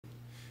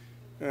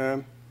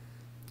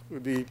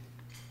would be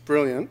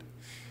brilliant.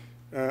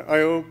 I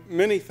owe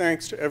many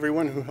thanks to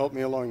everyone who helped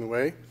me along the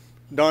way.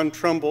 Don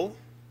Trumbull,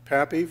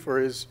 Pappy, for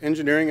his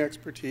engineering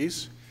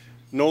expertise.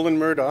 Nolan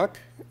Murdoch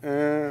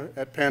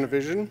at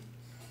Panavision.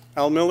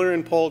 Al Miller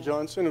and Paul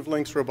Johnson of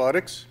Lynx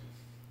Robotics.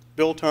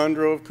 Bill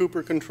Tondreau of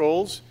Kuper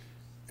Controls.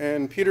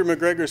 And Peter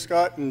McGregor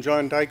Scott and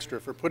John Dykstra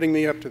for putting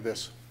me up to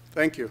this.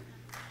 Thank you.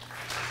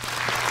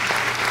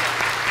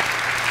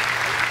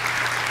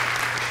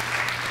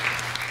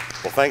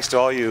 Well, thanks to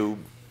all you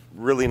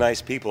really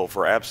nice people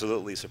for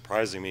absolutely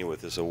surprising me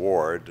with this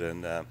award,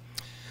 and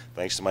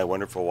thanks to my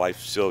wonderful wife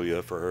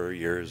Sylvia for her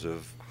years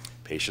of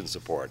patient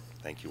support.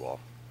 Thank you all.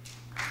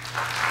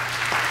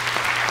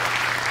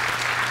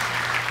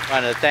 I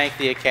want to thank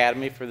the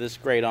Academy for this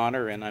great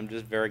honor, and I'm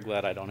just very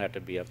glad I don't have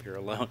to be up here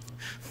alone.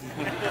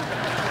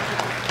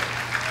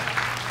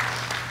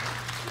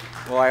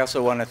 Well, I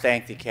also want to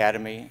thank the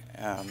Academy,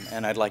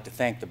 and I'd like to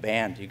thank the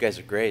band. You guys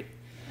are great.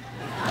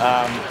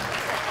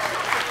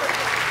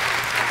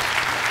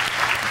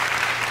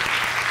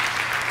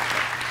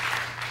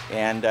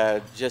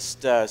 And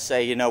just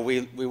say, you know,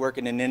 we work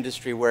in an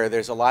industry where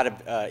there's a lot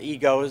of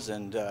egos,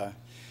 and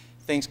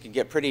things can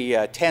get pretty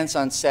tense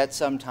on set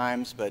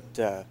sometimes,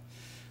 but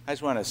I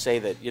just want to say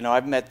that, you know,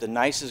 I've met the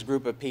nicest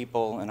group of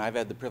people, and I've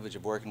had the privilege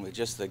of working with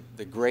just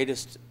the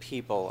greatest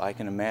people I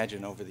can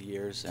imagine over the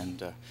years,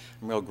 and I'm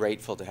real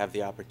grateful to have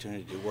the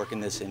opportunity to work in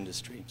this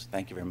industry. So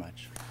thank you very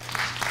much.